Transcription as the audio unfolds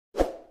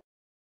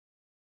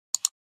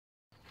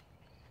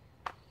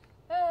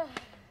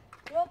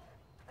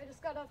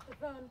got off the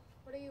phone.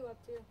 What are you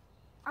up to?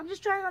 I'm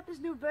just trying out this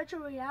new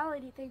virtual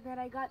reality thing that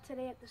I got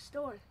today at the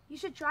store. You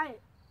should try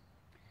it.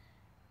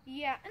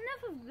 Yeah,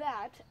 enough of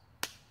that.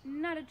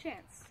 Not a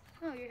chance.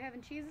 Oh, you're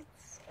having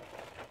Cheez-Its?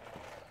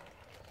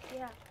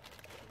 Yeah,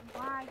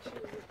 my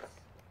Cheez-Its.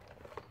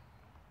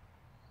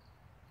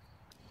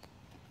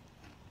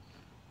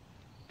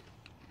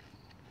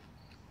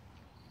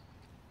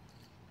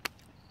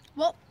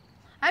 Well,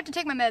 I have to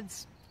take my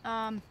meds.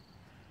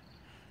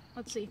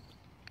 Let's see.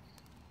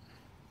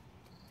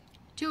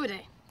 2 a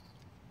day.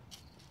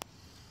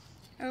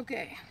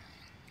 Okay.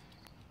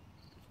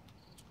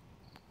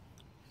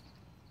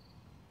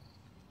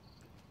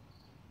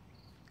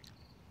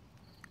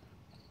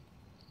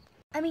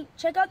 I mean,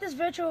 check out this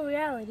virtual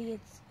reality.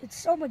 It's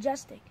so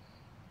majestic.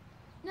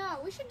 No,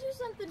 we should do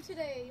something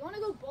today. You want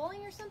to go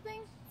bowling or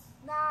something?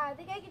 Nah, I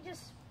think I could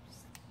just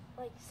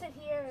like sit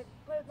here and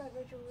play with my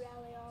virtual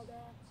reality all day.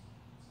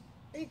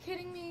 Are you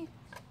kidding me?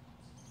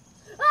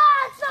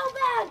 Ah, it's so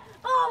bad!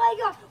 Oh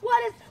my god,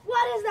 what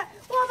is that?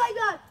 Oh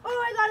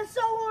my god, it's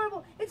so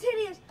horrible. It's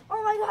hideous.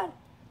 Oh my god.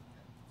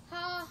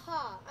 Ha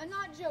ha, I'm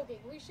not joking.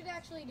 We should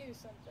actually do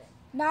something.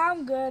 Nah,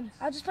 I'm good.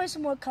 I'll just play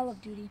some more Call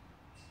of Duty.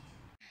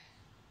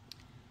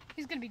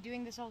 He's gonna be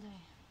doing this all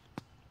day.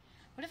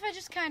 What if I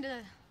just kind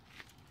of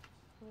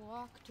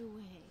walked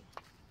away?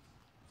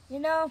 You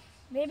know,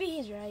 maybe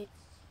he's right.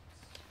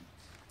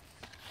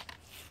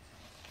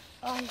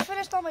 Oh, he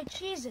finished all my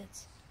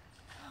Cheez-Its.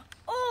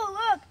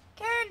 Oh, look,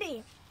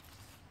 candy.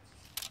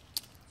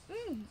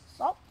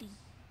 Salty.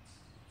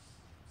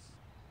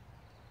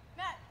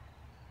 Matt,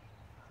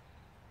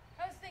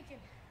 I was thinking,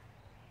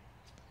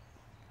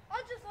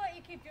 I'll just let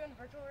you keep doing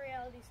virtual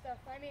reality stuff.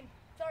 I mean,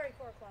 it's already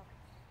 4 o'clock.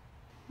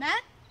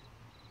 Matt?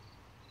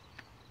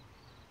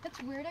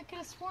 That's weird. I could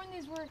have sworn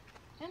these were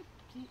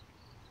empty.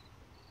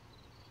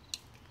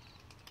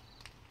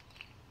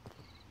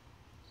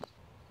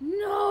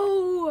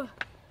 No!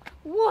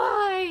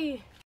 Why?